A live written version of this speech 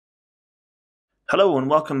Hello and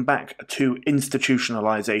welcome back to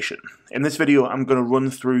Institutionalisation. In this video I'm going to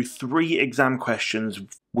run through 3 exam questions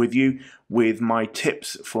with you with my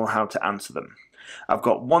tips for how to answer them. I've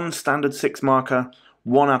got 1 standard 6 marker,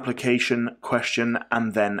 1 application question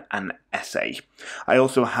and then an essay. I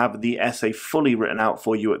also have the essay fully written out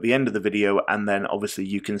for you at the end of the video, and then obviously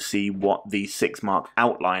you can see what the 6 mark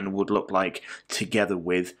outline would look like together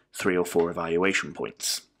with 3 or 4 evaluation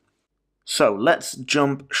points. So let's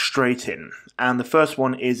jump straight in, and the first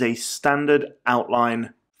one is a standard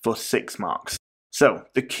outline for 6 marks. So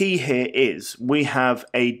the key here is we have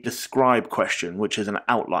a describe question, which is an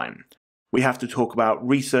outline. We have to talk about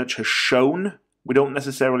research has shown. We don't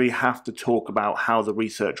necessarily have to talk about how the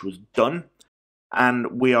research was done,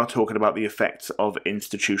 and we are talking about the effects of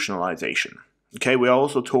institutionalization. Okay, we are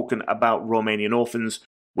also talking about Romanian orphans,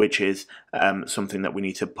 which is something that we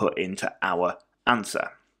need to put into our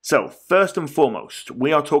answer. So, first and foremost,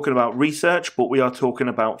 we are talking about research, but we are talking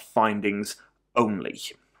about findings only.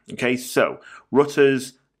 Okay, so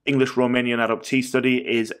Rutter's English-Romanian adoptee study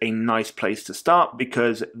is a nice place to start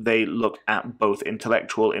because they look at both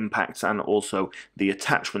intellectual impacts and also the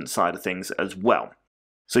attachment side of things as well.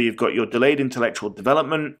 So you've got your delayed intellectual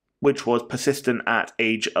development, which was persistent at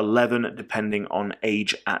age 11 depending on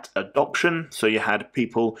age at adoption. So you had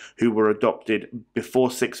people who were adopted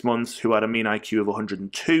before 6 months who had a mean IQ of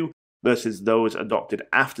 102 versus those adopted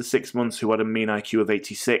after 6 months who had a mean IQ of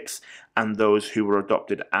 86, and those who were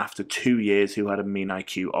adopted after 2 years who had a mean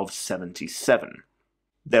IQ of 77.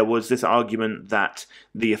 There was this argument that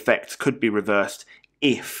the effects could be reversed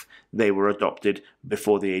if they were adopted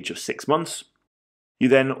before the age of 6 months. You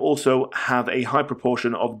then also have a high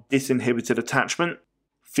proportion of disinhibited attachment.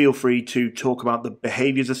 Feel free to talk about the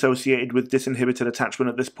behaviors associated with disinhibited attachment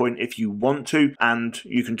at this point if you want to, and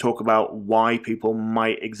you can talk about why people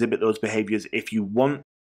might exhibit those behaviors if you want.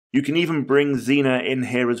 You can even bring Xena in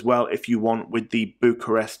here as well if you want with the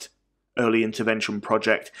Bucharest Early Intervention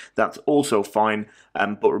Project. That's also fine,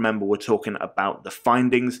 but remember we're talking about the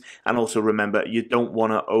findings, and also remember you don't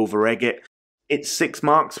want to over-egg it. It's 6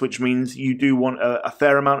 marks, which means you do want a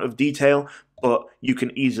fair amount of detail, but you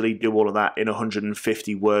can easily do all of that in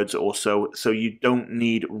 150 words or so, so you don't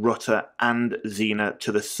need Rutter and Xena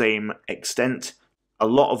to the same extent. A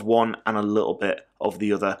lot of one and a little bit of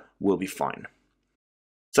the other will be fine.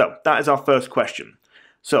 So that is our first question.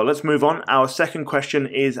 So let's move on. Our second question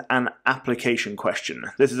is an application question.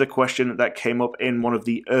 This is a question that came up in one of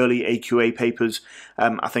the early AQA papers.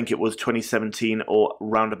 I think it was 2017 or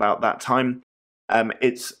round about that time.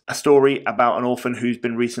 It's a story about an orphan who's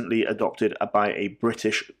been recently adopted by a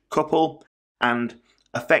British couple, and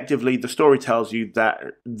effectively the story tells you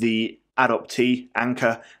that the adoptee,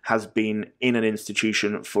 Anka, has been in an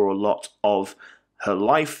institution for a lot of her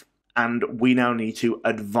life, and we now need to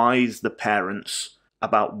advise the parents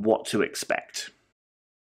about what to expect.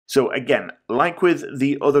 So again, like with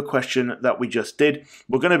the other question that we just did,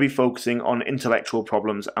 we're going to be focusing on intellectual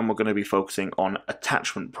problems and we're going to be focusing on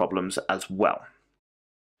attachment problems as well.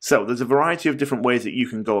 So there's a variety of different ways that you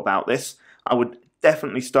can go about this. I would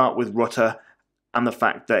definitely start with Rutter and the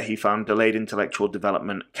fact that he found delayed intellectual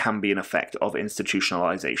development can be an effect of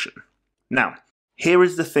institutionalization. Now, here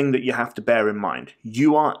is the thing that you have to bear in mind.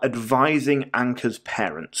 You are advising Anka's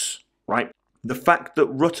parents, right? The fact that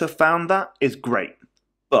Rutter found that is great.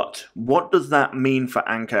 But what does that mean for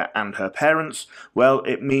Anka and her parents? Well,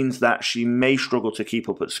 it means that she may struggle to keep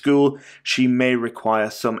up at school, she may require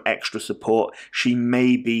some extra support, she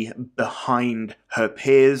may be behind her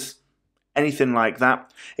peers, anything like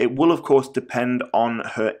that. It will of course depend on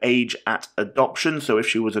her age at adoption, so if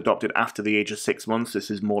she was adopted after the age of 6 months, this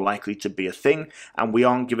is more likely to be a thing, and we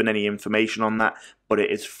aren't given any information on that, but it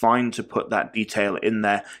is fine to put that detail in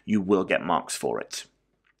there. You will get marks for it.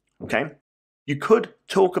 Okay? You could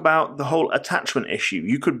talk about the whole attachment issue.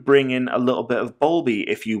 You could bring in a little bit of Bowlby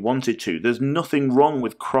if you wanted to. There's nothing wrong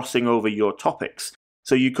with crossing over your topics.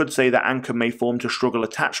 So you could say that Anka may form to struggle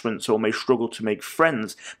attachments or may struggle to make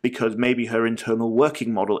friends because maybe her internal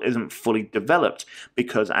working model isn't fully developed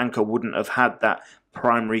because Anka wouldn't have had that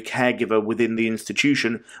primary caregiver within the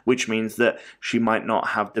institution, which means that she might not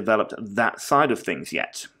have developed that side of things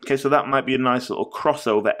yet. Okay, so that might be a nice little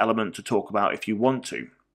crossover element to talk about if you want to.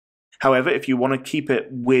 However, if you want to keep it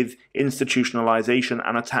with institutionalization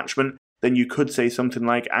and attachment, then you could say something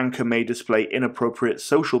like Anka may display inappropriate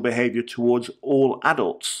social behavior towards all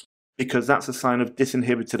adults, because that's a sign of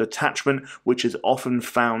disinhibited attachment, which is often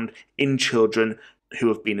found in children who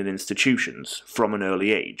have been in institutions from an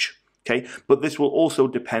early age. Okay, but this will also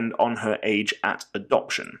depend on her age at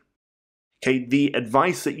adoption. Okay, the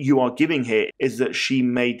advice that you are giving here is that she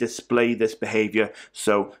may display this behavior,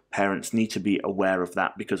 so parents need to be aware of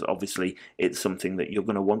that because obviously it's something that you're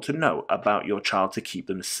going to want to know about your child to keep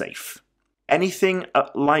them safe. Anything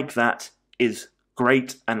like that is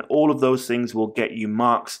great, and all of those things will get you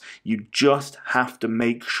marks. You just have to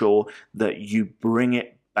make sure that you bring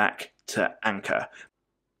it back to anchor.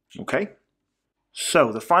 Okay?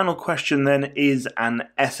 So the final question then is an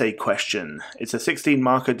essay question. It's a 16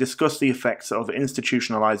 marker. Discuss the effects of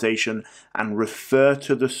institutionalization and refer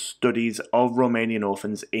to the studies of Romanian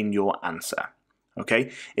orphans in your answer.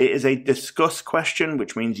 Okay, it is a discuss question,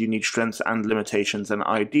 which means you need strengths and limitations and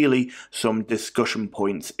ideally some discussion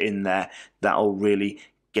points in there that'll really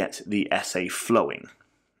get the essay flowing.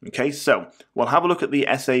 Okay, so we'll have a look at the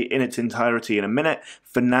essay in its entirety in a minute.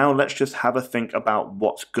 For now, let's just have a think about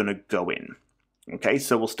what's going to go in. Okay,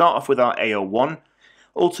 so we'll start off with our AO1.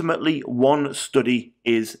 Ultimately, one study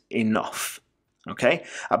is enough. Okay,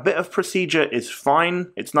 a bit of procedure is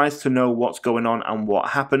fine. It's nice to know what's going on and what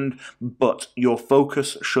happened, but your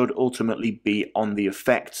focus should ultimately be on the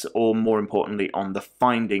effects, or more importantly, on the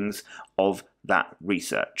findings of that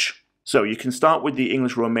research. So you can start with the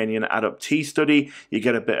English-Romanian adoptee study, you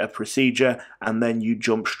get a bit of procedure, and then you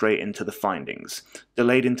jump straight into the findings.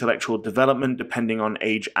 Delayed intellectual development depending on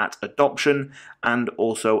age at adoption, and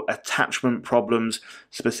also attachment problems,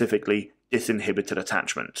 specifically disinhibited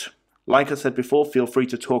attachment. Like I said before, feel free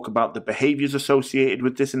to talk about the behaviors associated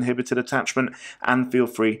with disinhibited attachment, and feel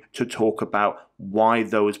free to talk about why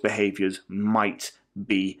those behaviors might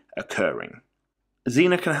be occurring.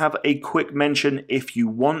 Zena can have a quick mention if you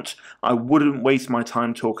want. I wouldn't waste my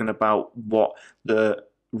time talking about what the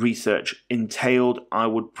research entailed. I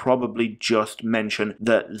would probably just mention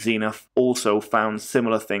that Zena also found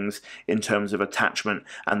similar things in terms of attachment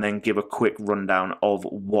and then give a quick rundown of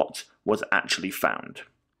what was actually found.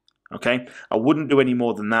 Okay, I wouldn't do any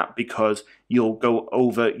more than that because you'll go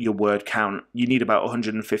over your word count. You need about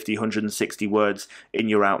 150, 160 words in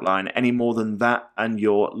your outline. Any more than that and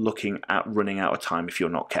you're looking at running out of time if you're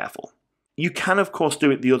not careful. You can of course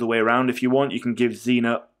do it the other way around if you want. You can give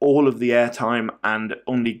Zena all of the airtime and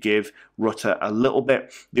only give Rutter a little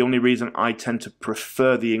bit. The only reason I tend to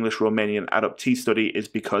prefer the English-Romanian adoptee study is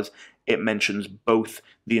because it mentions both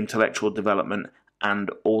the intellectual development and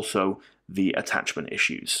also the attachment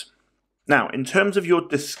issues. Now, in terms of your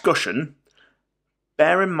discussion,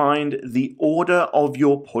 bear in mind the order of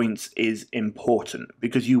your points is important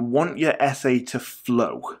because you want your essay to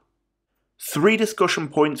flow. 3 discussion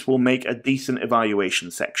points will make a decent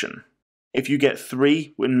evaluation section. If you get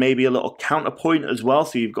 3 with maybe a little counterpoint as well,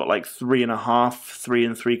 so you've got like 3.5, 3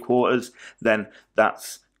 3/4, then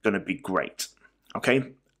that's going to be great.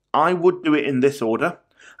 Okay, I would do it in this order.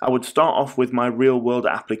 I would start off with my real-world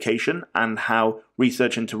application and how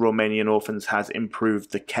research into Romanian orphans has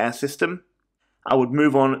improved the care system. I would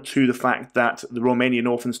move on to the fact that the Romanian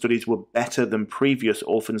orphan studies were better than previous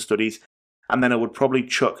orphan studies, and then I would probably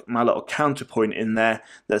chuck my little counterpoint in there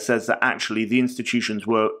that says that actually the institutions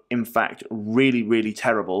were in fact really, really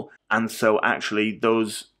terrible, and so actually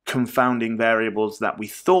those confounding variables that we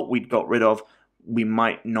thought we'd got rid of, we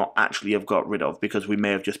might not actually have got rid of because we may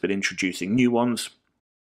have just been introducing new ones.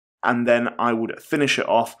 And then I would finish it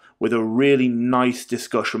off with a really nice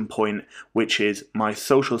discussion point, which is my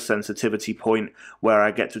social sensitivity point, where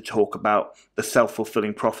I get to talk about the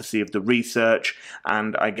self-fulfilling prophecy of the research,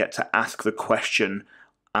 and I get to ask the question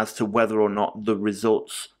as to whether or not the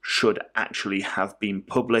results should actually have been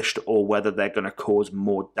published or whether they're going to cause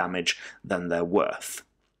more damage than they're worth.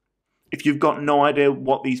 If you've got no idea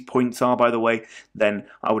what these points are, by the way, then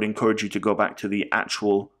I would encourage you to go back to the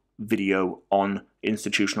actual video on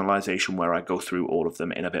institutionalization where I go through all of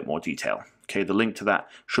them in a bit more detail. Okay, the link to that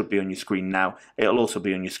should be on your screen now. It'll also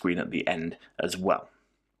be on your screen at the end as well.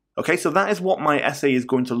 Okay, so that is what my essay is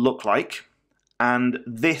going to look like, and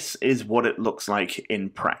this is what it looks like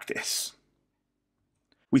in practice.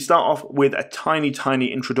 We start off with a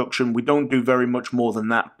tiny introduction. We don't do very much more than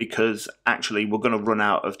that because actually we're going to run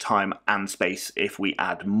out of time and space if we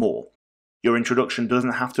add more. Your introduction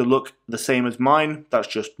doesn't have to look the same as mine, that's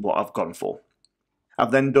just what I've gone for. I've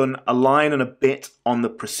then done a line and a bit on the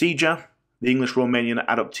procedure, the English-Romanian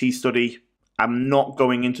adoptee study. I'm not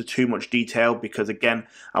going into too much detail because again,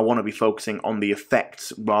 I want to be focusing on the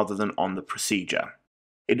effects rather than on the procedure.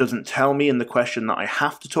 It doesn't tell me in the question that I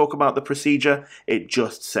have to talk about the procedure, it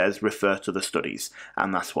just says refer to the studies,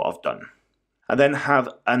 and that's what I've done. I then have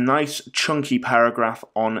a nice chunky paragraph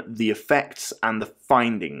on the effects and the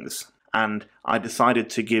findings. And I decided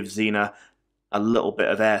to give Zena a little bit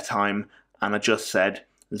of airtime, and I just said,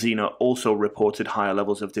 Xena also reported higher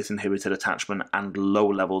levels of disinhibited attachment and low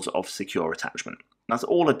levels of secure attachment. That's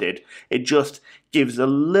all it did. It just gives a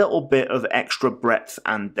little bit of extra breadth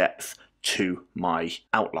and depth to my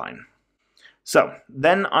outline. So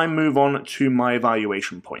then I move on to my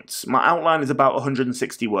evaluation points. My outline is about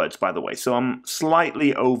 160 words, by the way, so I'm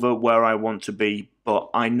slightly over where I want to be, but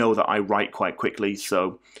I know that I write quite quickly,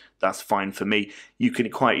 so that's fine for me. You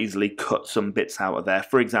can quite easily cut some bits out of there.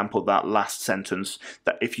 For example, that last sentence,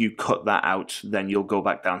 that if you cut that out, then you'll go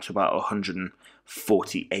back down to about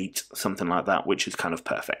 148, something like that, which is kind of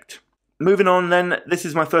perfect. Moving on then, this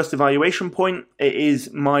is my first evaluation point. It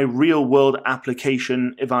is my real world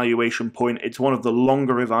application evaluation point. It's one of the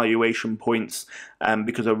longer evaluation points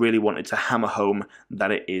because I really wanted to hammer home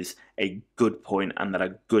that it is a good point and that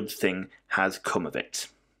a good thing has come of it.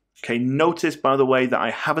 Okay, notice by the way that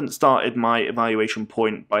I haven't started my evaluation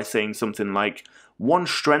point by saying something like, one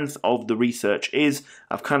strength of the research is.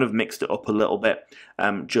 I've kind of mixed it up a little bit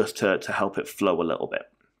just to help it flow a little bit.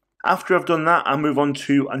 After I've done that, I move on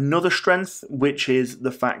to another strength, which is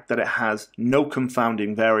the fact that it has no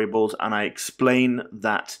confounding variables, and I explain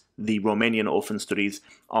that the Romanian orphan studies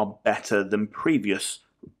are better than previous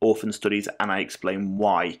orphan studies, and I explain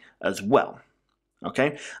why as well.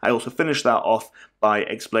 Okay, I also finish that off by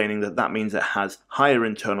explaining that that means it has higher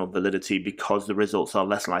internal validity because the results are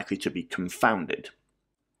less likely to be confounded.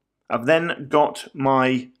 I've then got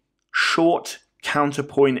my short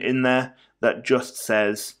counterpoint in there that just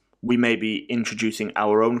says we may be introducing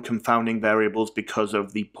our own confounding variables because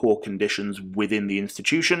of the poor conditions within the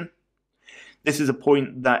institution. This is a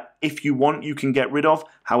point that if you want you can get rid of,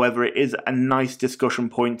 however it is a nice discussion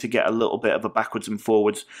point to get a little bit of a backwards and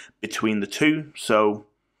forwards between the two. So,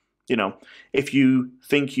 you know, if you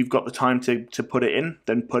think you've got the time to put it in,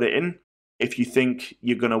 then put it in. If you think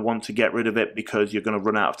you're going to want to get rid of it because you're going to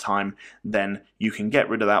run out of time, then you can get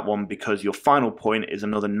rid of that one because your final point is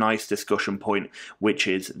another nice discussion point, which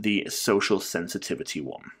is the social sensitivity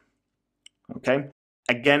one. Okay?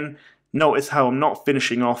 Again, notice how I'm not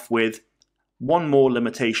finishing off with one more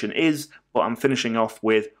limitation is, but I'm finishing off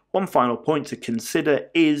with one final point to consider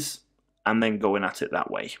is, and then going at it that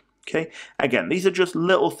way. Okay? Again, these are just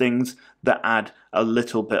little things that add a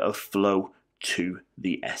little bit of flow to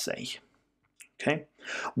the essay. Okay,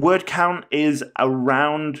 word count is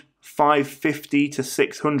around 550 to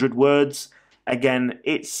 600 words. Again,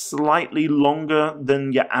 it's slightly longer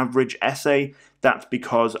than your average essay. That's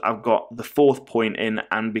because I've got the fourth point in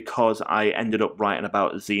and because I ended up writing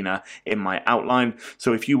about Xena in my outline.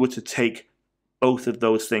 So if you were to take both of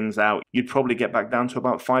those things out, you'd probably get back down to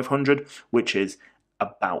about 500, which is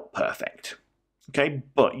about perfect. Okay,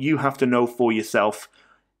 but you have to know for yourself,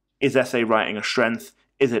 is essay writing a strength?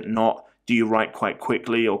 Is it not? Do you write quite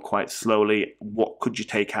quickly or quite slowly? What could you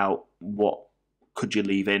take out? What could you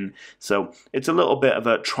leave in? So it's a little bit of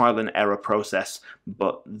a trial and error process,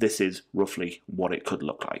 but this is roughly what it could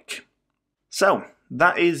look like. So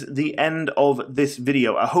that is the end of this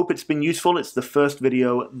video. I hope it's been useful. It's the first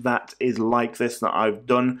video that is like this that I've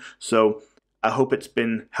done, so I hope it's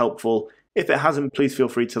been helpful. If it hasn't, please feel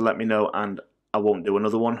free to let me know and I won't do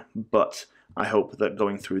another one, but I hope that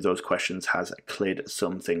going through those questions has cleared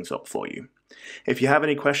some things up for you. If you have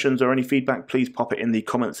any questions or any feedback, please pop it in the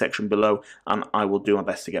comment section below and I will do my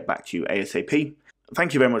best to get back to you ASAP.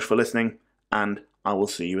 Thank you very much for listening and I will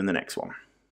see you in the next one.